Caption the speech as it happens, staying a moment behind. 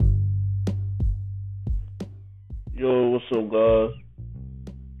What's up, guys?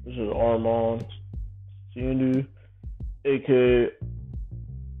 This is Armand Sandu, aka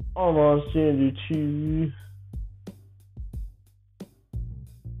Armand Sandu TV.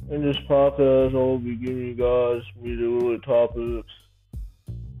 In this podcast, I will be giving you guys music topics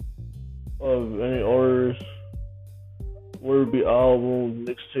of any artist, whether it be album,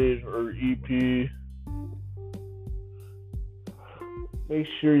 mixtape, or EP. Make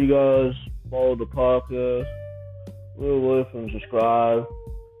sure you guys follow the podcast, leave a like and subscribe,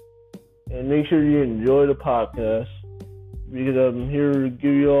 and make sure you enjoy the podcast because I'm here to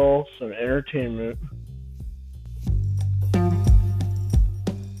give you all some entertainment.